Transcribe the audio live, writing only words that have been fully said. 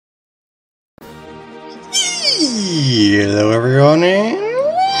Hello everyone and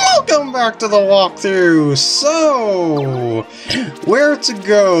welcome back to the walkthrough. So, where to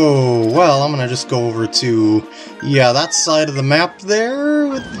go? Well, I'm gonna just go over to, that side of the map there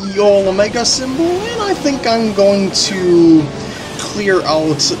with the old Omega symbol, and I think I'm going to clear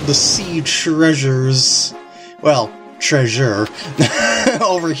out the sea treasures. Well, treasure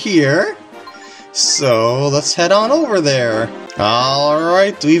over here. So, let's head on over there.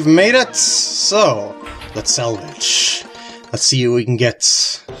 Alright, we've made it. So, let's salvage. Let's see what we can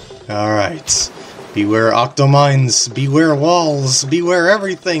get. Alright. Beware octomines, beware walls, beware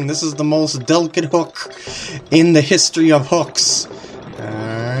everything. This is the most delicate hook in the history of hooks.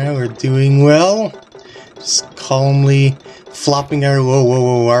 Alright, we're doing well. Just calmly flopping our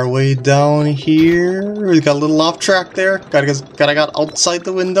our way down here. We got a little off track there. Got outside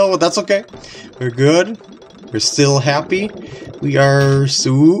the window, but that's okay. We're good. We're still happy. We are we're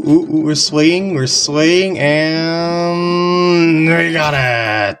swaying, and we got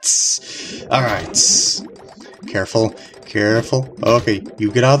it. All right. Careful. Okay,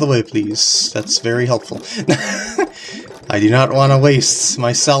 you get out of the way, please. That's very helpful. I do not want to waste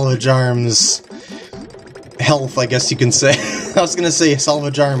my salvage arms health, I guess you can say. I was gonna say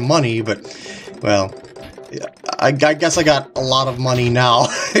salvage arm money, but, well, I guess I got a lot of money now.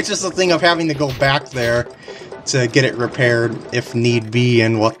 It's just a thing of having to go back there to get it repaired if need be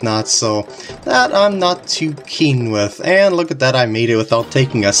and whatnot, so that I'm not too keen with. And look at that, I made it without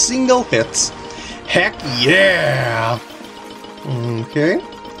taking a single hit. Heck yeah! Okay.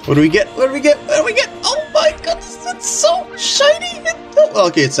 What do we get? Oh my goodness, it's so shiny!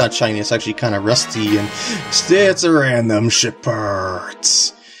 Okay, it's not shiny, it's actually kind of rusty, and it's a random ship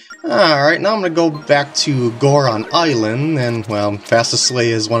part. Alright, now I'm gonna go back to Goron Island, and, well, Fastest Way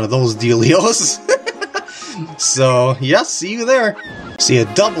is one of those dealios. So, yeah, see you there. See a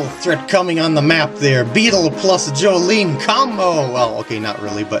double threat coming on the map there. Beetle plus Jolene combo! Well, okay, not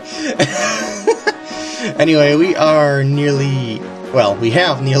really, but... Anyway, we have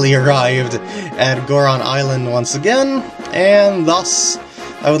nearly arrived at Goron Island once again, and thus,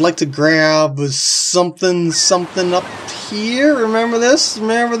 I would like to grab something up here. Remember this?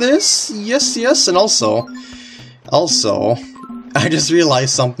 Yes, and also, I just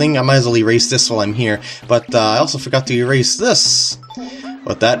realized something. I might as well erase this while I'm here, but I also forgot to erase this.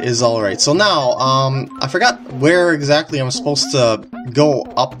 But that is alright. So now, I forgot where exactly I'm supposed to go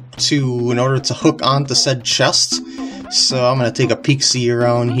up to in order to hook onto said chest. So I'm gonna take a peek-see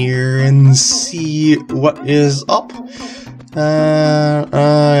around here and see what is up. Was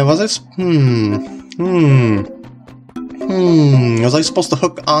I supposed to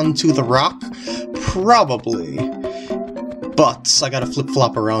hook onto the rock? Probably. But I gotta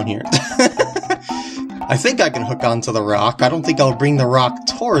flip-flop around here. I think I can hook onto the rock. I don't think I'll bring the rock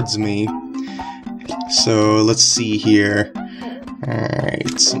towards me. So, let's see here.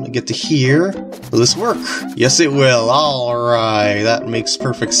 Alright, so I'm gonna get to here. Will this work? Yes, it will. Alright, that makes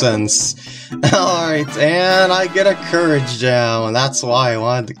perfect sense. Alright, and I get a courage gem, and that's why I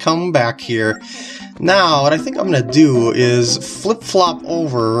wanted to come back here. Now, what I think I'm gonna do is flip-flop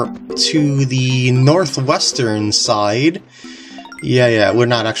over to the northwestern side. Yeah, we're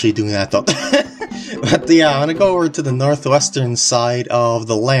not actually doing that though. But yeah, I'm gonna go over to the northwestern side of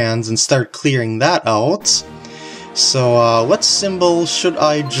the lands and start clearing that out. So, what symbol should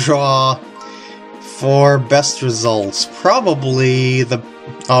I draw for best results? Probably the...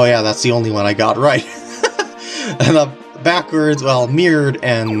 Oh yeah, that's the only one I got right. And the backwards, well, mirrored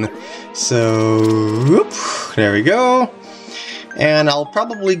N. So, whoop, there we go. And I'll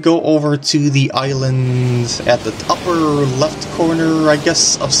probably go over to the island at the upper left corner, I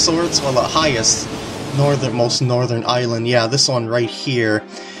guess, of sorts. Well, the highest, most northern island. Yeah, this one right here.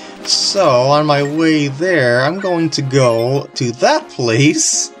 So, on my way there, I'm going to go to that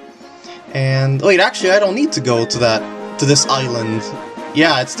place. And, wait, actually, I don't need to go to this island.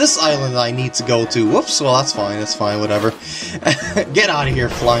 Yeah, it's this island I need to go to. Whoops, well, that's fine, whatever. Get out of here,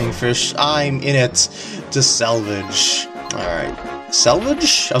 flying fish. I'm in it to salvage. Alright.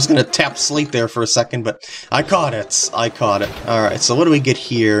 Salvage? I was gonna tap slate there for a second, but I caught it. Alright, so what do we get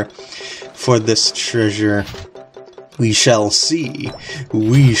here for this treasure? We shall see.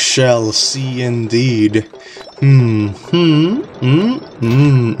 We shall see indeed. You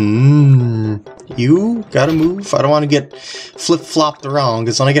gotta move. I don't want to get flip-flopped around,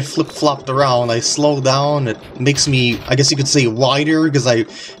 because when I get flip-flopped around, I slow down. It makes me, I guess you could say, wider, because I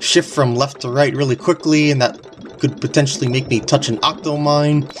shift from left to right really quickly, and that could potentially make me touch an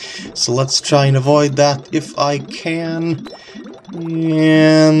octomine. So let's try and avoid that if I can.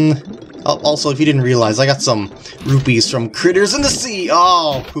 And Also, if you didn't realize, I got some rupees from critters in the sea!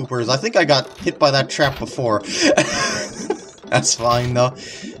 Oh, poopers. I think I got hit by that trap before. That's fine, though.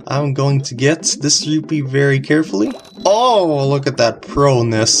 I'm going to get this rupee very carefully. Oh, look at that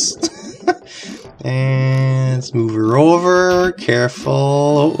proness. And let's move her over.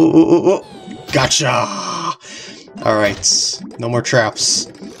 Careful. Oh. Gotcha! Alright. No more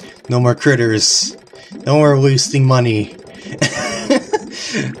traps. No more critters. No more wasting money.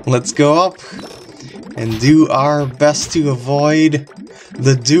 Let's go up and do our best to avoid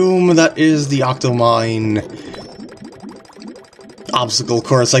the doom that is the Octomine obstacle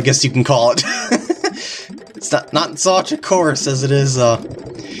course, I guess you can call it. It's not such a course as it is I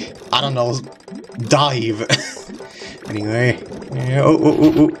don't know, dive. Anyway,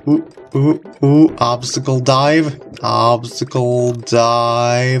 obstacle dive, going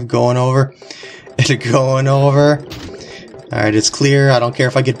over, going over. Alright, it's clear. I don't care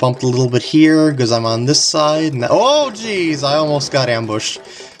if I get bumped a little bit here, because I'm on this side. And oh, jeez, I almost got ambushed.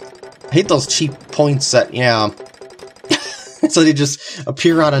 I hate those cheap points that, yeah. So they just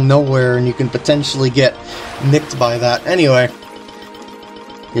appear out of nowhere, and you can potentially get nicked by that. Anyway.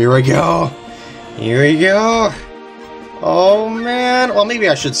 Here we go. Here we go. Oh, man. Well, maybe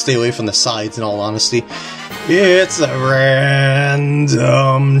I should stay away from the sides, in all honesty. It's a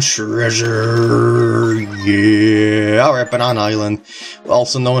random treasure, yeah. Alright, Banana Island,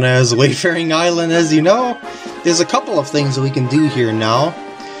 also known as Wayfaring Island, as you know. There's a couple of things that we can do here now.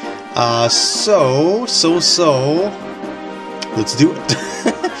 So, let's do it.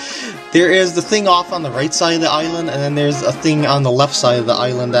 There is the thing off on the right side of the island, and then there's a thing on the left side of the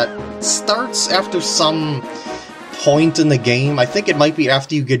island that starts after some point in the game. I think it might be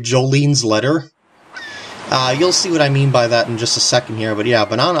after you get Jolene's letter. You'll see what I mean by that in just a second here, but yeah,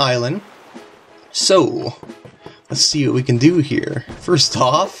 Banana Island. So, let's see what we can do here. First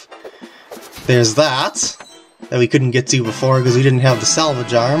off, there's that we couldn't get to before because we didn't have the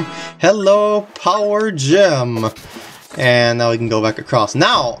salvage arm. Hello, Power Gem! And now we can go back across.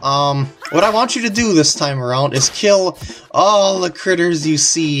 Now, what I want you to do this time around is kill all the critters you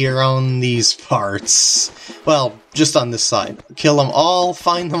see around these parts. Well, just on this side. Kill them all,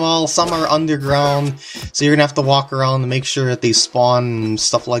 find them all, some are underground, so you're gonna have to walk around to make sure that they spawn and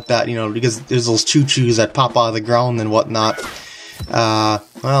stuff like that, you know, because there's those choo-choos that pop out of the ground and whatnot.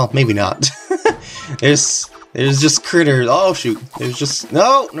 Well, maybe not. There's just critters. Oh, shoot. There's just...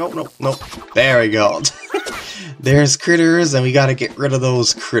 No. There we go. There's critters, and we gotta get rid of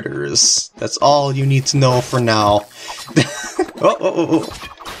those critters. That's all you need to know for now. Oh,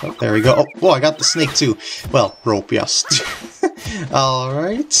 there we go. Oh, I got the snake too. Well, rope, yes.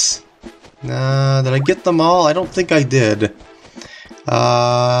 Alright. Did I get them all? I don't think I did.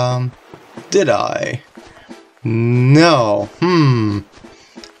 Did I? No.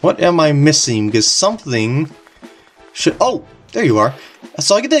 What am I missing? Because something should... Oh, there you are.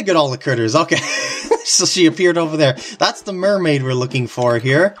 So I did get all the critters. Okay. So she appeared over there. That's the mermaid we're looking for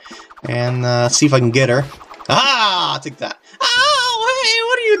here. And let's see if I can get her. Ah! Take that. Oh, hey,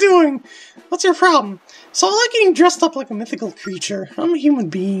 what are you doing? What's your problem? So I like getting dressed up like a mythical creature. I'm a human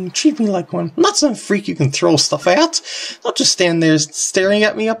being. Treat me like one. I'm not some freak you can throw stuff at. Don't just stand there staring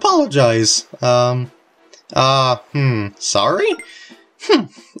at me. Apologize. Sorry?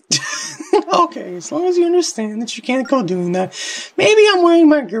 Okay, as long as you understand that you can't go doing that. Maybe I'm wearing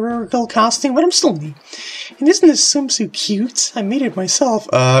my Guerrero costume, but I'm still me. And isn't this swimsuit cute? I made it myself.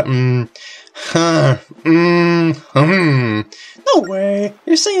 No way.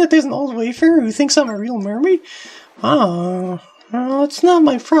 You're saying that there's an old wayfarer who thinks I'm a real mermaid? Oh, well, it's not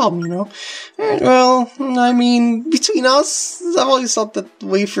my problem, you know. Well, I mean, between us, I've always thought that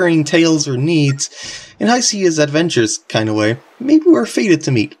wayfaring tales were neat. In High Seas Adventures kind of way. Maybe we're fated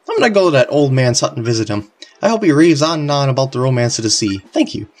to meet. I'm gonna go to that old man's hut and visit him. I hope he raves on and on about the romance of the sea.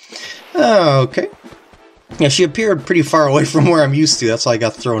 Thank you. Okay. Yeah, she appeared pretty far away from where I'm used to. That's why I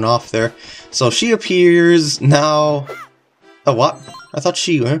got thrown off there. So she appears now... Oh, what? I thought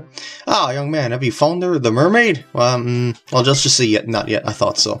she... Ah, young man, have you found her? The mermaid? Well, just see yet. Not yet. I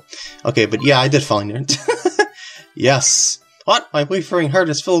thought so. Okay, but yeah, I did find her. Yes. What? My wayfaring heart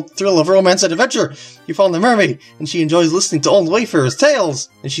is full of thrill of romance and adventure. You found the mermaid, and she enjoys listening to old wayfarers' tales.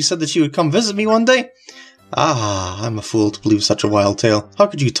 And she said that she would come visit me one day. Ah, I'm a fool to believe such a wild tale. How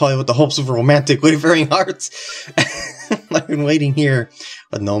could you toy with the hopes of romantic wayfaring hearts? I've been waiting here,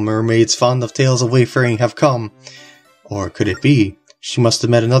 but no mermaids fond of tales of wayfaring have come. Or could it be? She must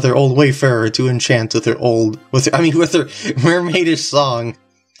have met another old wayfarer to enchant with her with her mermaidish song.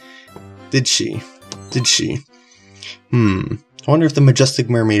 Did she? I wonder if the majestic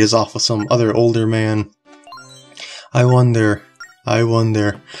mermaid is off with some other older man. I wonder. I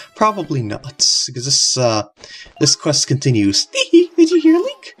wonder. Probably not, because this quest continues. Did you hear,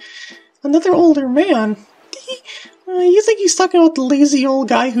 Link? Another older man. You think he's talking about the lazy old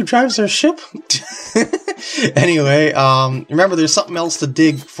guy who drives our ship? Anyway, remember there's something else to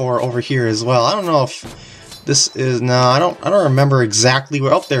dig for over here as well. I don't know if this is... No, I don't remember exactly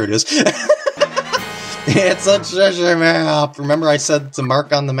where... Oh, there it is. It's a treasure map! Remember I said to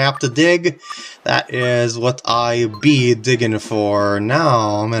mark on the map to dig? That is what I be digging for.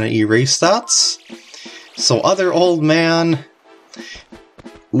 Now, I'm gonna erase that. So, other old man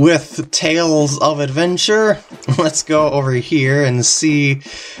with tales of adventure. Let's go over here and see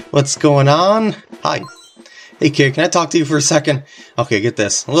what's going on. Hi. Hey kid, can I talk to you for a second? Okay, get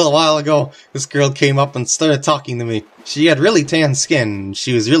this. A little while ago, this girl came up and started talking to me. She had really tan skin.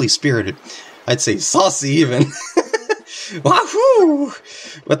 She was really spirited. I'd say saucy even. Wahoo!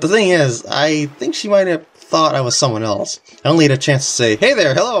 But the thing is, I think she might have thought I was someone else. I only had a chance to say, hey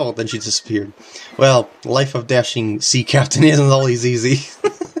there, hello, then she disappeared. Well, life of dashing sea captain isn't always easy.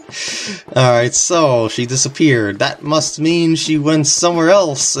 Alright, so she disappeared. That must mean she went somewhere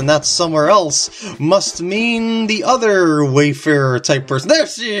else, and that somewhere else must mean the other wayfarer type person. There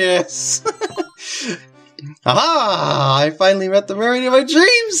she is! Aha! I finally met the mermaid of my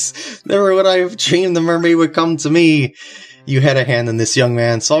dreams! Never would I have dreamed the mermaid would come to me. You had a hand in this, young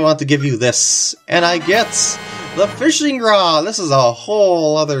man, so I want to give you this. And I get the fishing rod! This is a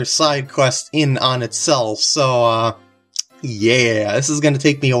whole other side quest in on itself, so, yeah, this is going to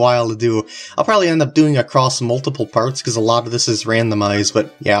take me a while to do. I'll probably end up doing across multiple parts, because a lot of this is randomized,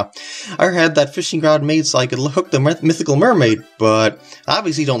 but yeah. I had that fishing rod made so I could hook the mythical mermaid, but I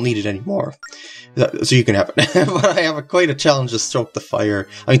obviously don't need it anymore. So you can have it. But I have quite a challenge to stoke the fire.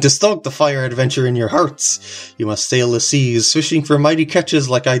 To stoke the fire adventure in your hearts. You must sail the seas, fishing for mighty catches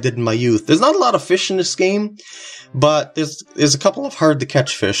like I did in my youth. There's not a lot of fish in this game, but there's a couple of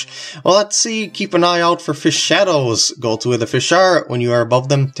hard-to-catch fish. Well, let's see. Keep an eye out for fish shadows. Go to where the fish are. When you are above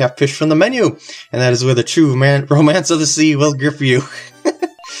them, tap fish from the menu. And that is where the true romance of the sea will grip you.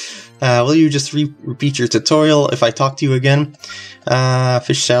 Will you just repeat your tutorial if I talk to you again?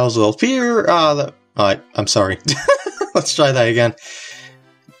 Fish shadows will appear. I'm sorry. Let's try that again.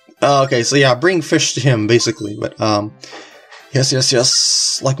 Okay, so yeah, bring fish to him, basically. But,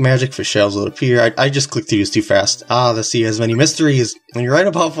 yes. Like magic, fish shadows will appear. I just clicked through this too fast. The sea has many mysteries. When you're right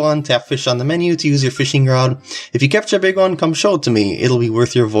above one, tap fish on the menu to use your fishing rod. If you capture a big one, come show it to me. It'll be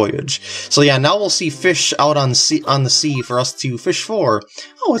worth your voyage. So yeah, now we'll see fish out on the sea for us to fish for.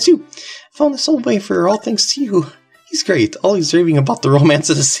 Oh, it's you. I found this old wayfarer, all thanks to you. He's great, always raving about the romance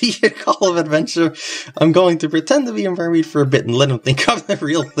of the sea and call of adventure. I'm going to pretend to be a mermaid for a bit and let him think I'm the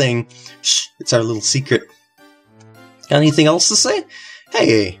real thing. Shh, it's our little secret. Got anything else to say?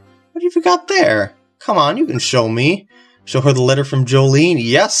 Hey, what have you got there? Come on, you can show me. Show her the letter from Jolene.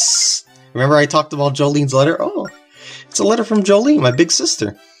 Yes! Remember I talked about Jolene's letter? Oh, it's a letter from Jolene, my big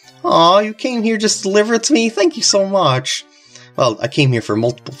sister. Aw, you came here just to deliver it to me? Thank you so much. Well, I came here for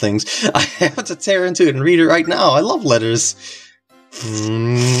multiple things. I have to tear into it and read it right now. I love letters.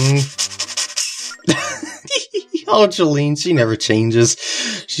 Oh, Jolene, she never changes.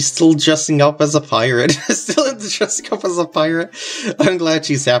 She's still dressing up as a pirate. Still dressing up as a pirate. I'm glad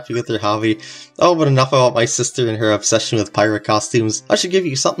she's happy with her hobby. Oh, but enough about my sister and her obsession with pirate costumes. I should give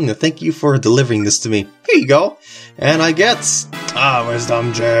you something to thank you for delivering this to me. Here you go. And I get...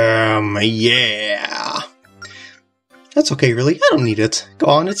 Wisdom Gem. Yeah. That's okay, really. I don't need it. Go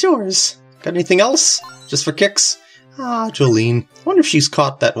on, it's yours. Got anything else? Just for kicks? Jolene. I wonder if she's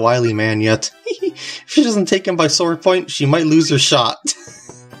caught that wily man yet. If she doesn't take him by sword point, she might lose her shot.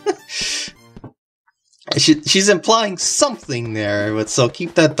 She's implying something there, but so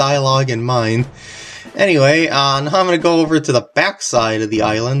keep that dialogue in mind. Anyway, now I'm going to go over to the backside of the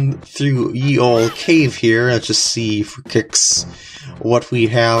island through ye old cave here. Let's just see for kicks what we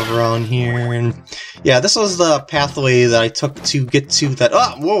have around here. And yeah, this was the pathway that I took to get to that.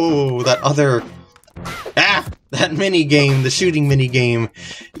 That other. That mini-game, the shooting mini-game.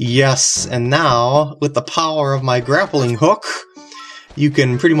 Yes, and now, with the power of my grappling hook, you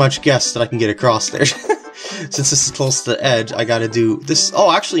can pretty much guess that I can get across there. Since this is close to the edge, I gotta do this. Oh,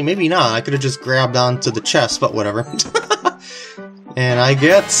 actually, maybe not. I could have just grabbed onto the chest, but whatever. And I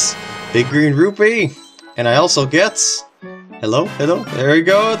get Big Green Rupee. And I also get... Hello? There we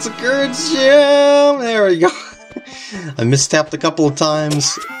go, it's a Courage Gem! There we go. I mistapped a couple of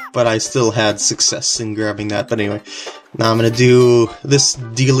times, but I still had success in grabbing that. But anyway, now I'm gonna do this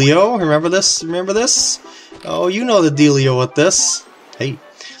dealio. Remember this? Remember this? Oh, you know the dealio with this. Hey,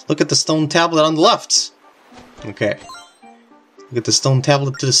 look at the stone tablet on the left. Okay. Look at the stone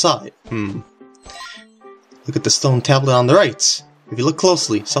tablet to the side. Look at the stone tablet on the right. If you look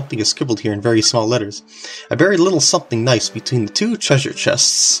closely, something is scribbled here in very small letters. I buried a little something nice between the 2 treasure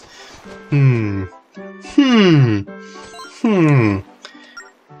chests.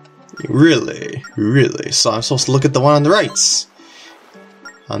 Really? So I'm supposed to look at the one on the right.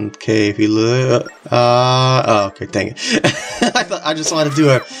 Okay, if you look... oh, okay, dang it. I just wanted to do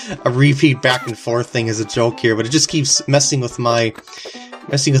a repeat back and forth thing as a joke here, but it just keeps messing with my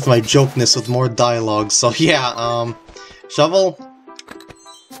jokeness with more dialogue. So yeah, shovel,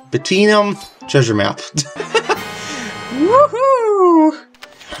 between them, treasure map. Woohoo!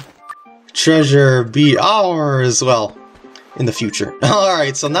 Treasure be ours, well, in the future.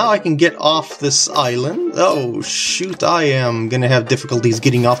 Alright, so now I can get off this island. Oh, shoot, I am gonna have difficulties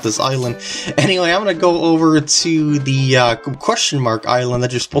getting off this island. Anyway, I'm gonna go over to the question mark island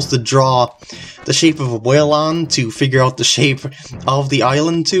that you're supposed to draw the shape of a whale on to figure out the shape of the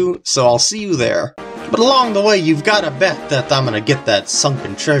island to, so I'll see you there. But along the way, you've gotta bet that I'm gonna get that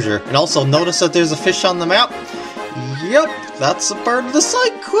sunken treasure. And also notice that there's a fish on the map. Yep, that's a part of the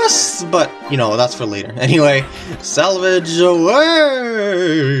side quest, but, you know, that's for later. Anyway, salvage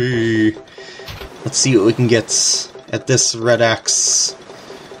away! Let's see what we can get at this red axe.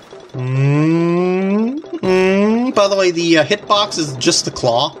 By the way, the hitbox is just the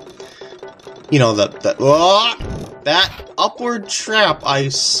claw. You know, that upward trap, I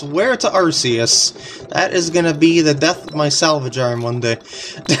swear to Arceus, that is gonna be the death of my salvage arm one day.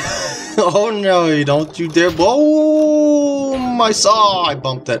 Oh no, don't you dare. Boom! I saw I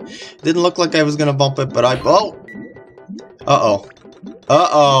bumped it. Didn't look like I was gonna bump it, but oh! Uh-oh.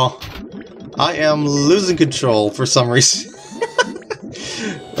 Uh-oh. I am losing control for some reason.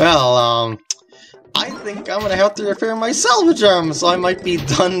 Well, I think I'm gonna have to repair my salvage arm, so I might be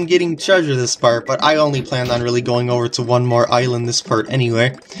done getting treasure this part, but I only planned on really going over to one more island this part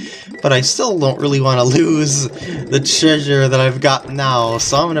anyway. But I still don't really want to lose the treasure that I've got now,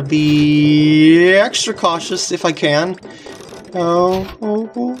 so I'm gonna be extra cautious if I can. Oh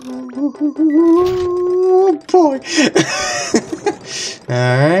boy.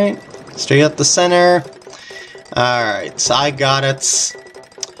 Alright, straight up the center. Alright, so I got it.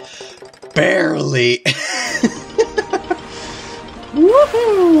 Barely.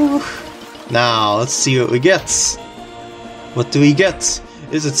 Woohoo! Now, let's see what we get. What do we get?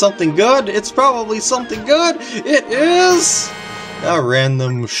 Is it something good? It's probably something good! It is! A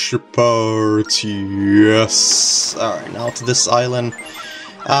random ship part, yes! Alright, now to this island.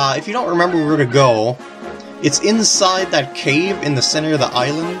 If you don't remember where to go, it's inside that cave in the center of the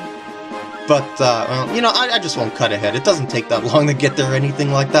island. But, well, you know, I just won't cut ahead. It doesn't take that long to get there or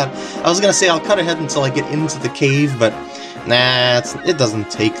anything like that. I was gonna say I'll cut ahead until I get into the cave, but nah, it doesn't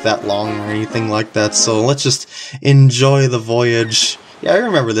take that long or anything like that, so let's just enjoy the voyage. Yeah, I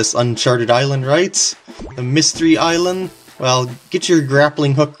remember this Uncharted Island, right? The Mystery Island. Well, get your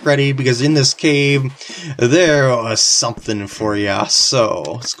grappling hook ready, because in this cave, there was something for ya. So,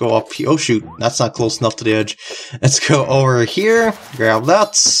 let's go up here. Oh shoot, that's not close enough to the edge. Let's go over here, grab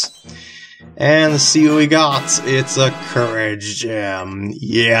that. And see what we got. It's a courage gem.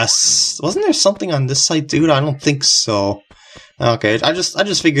 Yes. Wasn't there something on this side, dude? I don't think so. Okay, I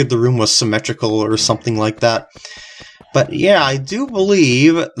just figured the room was symmetrical or something like that. But yeah, I do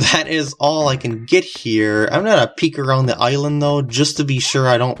believe that is all I can get here. I'm gonna peek around the island though, just to be sure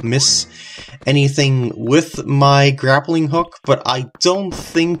I don't miss anything with my grappling hook, but I don't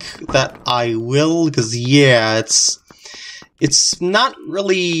think that I will, because yeah, it's not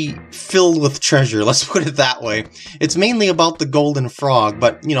really filled with treasure, let's put it that way. It's mainly about the golden frog,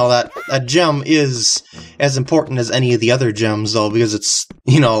 but, you know, that gem is as important as any of the other gems, though, because it's,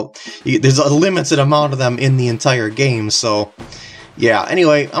 you know, there's a limited amount of them in the entire game, so, yeah.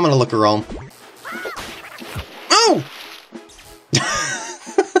 Anyway, I'm gonna look around. Oh!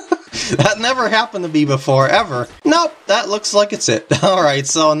 That never happened to me before, ever. Nope, that looks like it's it. Alright,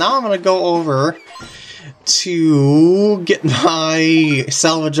 so now I'm gonna go over to get my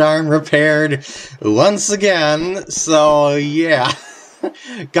salvage arm repaired once again, so yeah.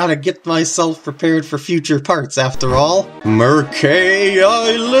 Gotta get myself prepared for future parts after all. Merkay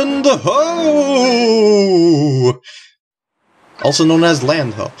Island Ho! Also known as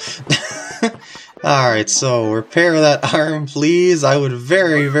Land Ho. Alright, so repair that arm, please. I would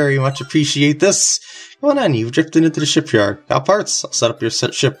very, very much appreciate this. Come on, you've drifted into the shipyard. Got parts? I'll set up your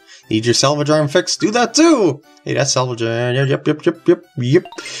ship. Need your salvage arm fixed? Do that too! Hey, that's salvage arm. Yep.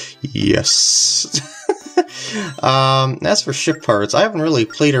 Yes. As for ship parts, I haven't really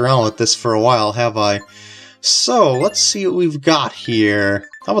played around with this for a while, have I? So, let's see what we've got here.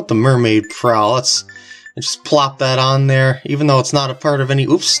 How about the mermaid prow? Let's just plop that on there, even though it's not a part of any,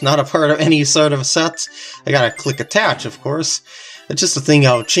 not a part of any sort of set. I gotta click attach, of course. It's just a thing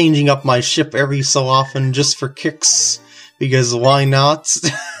of changing up my ship every so often just for kicks, because why not?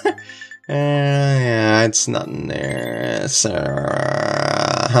 Yeah, it's not in there. So,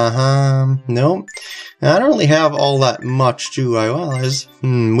 nope. I don't really have all that much, do I? Well, there's,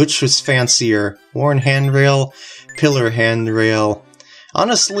 which was fancier? Worn handrail, pillar handrail.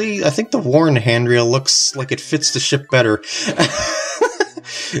 Honestly, I think the worn handrail looks like it fits the ship better.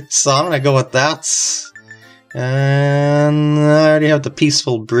 So I'm gonna go with that. And I already have the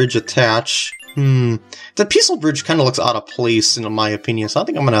peaceful bridge attached. The peaceful bridge kind of looks out of place, in my opinion, so I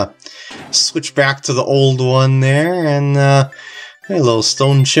think I'm gonna switch back to the old one there, and a little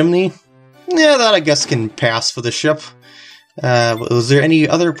stone chimney. Yeah, that I guess can pass for the ship. Was there any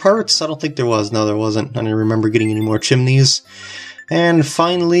other parts? I don't think there was. No, there wasn't. I don't remember getting any more chimneys. And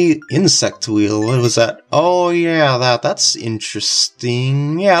finally, insect wheel. What was that? Oh yeah, that's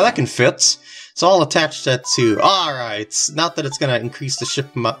interesting. Yeah, that can fit. So I'll attach that to... Alright, not that it's going to increase the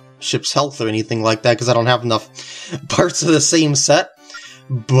ship's health or anything like that, because I don't have enough parts of the same set.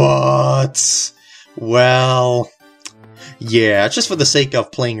 But... well... yeah, just for the sake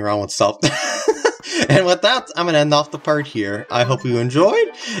of playing around with stuff. And with that, I'm going to end off the part here. I hope you enjoyed,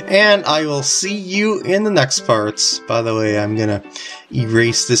 and I will see you in the next parts. By the way, I'm going to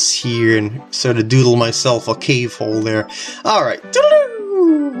erase this here and sort of doodle myself a cave hole there. Alright,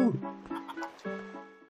 toodaloo!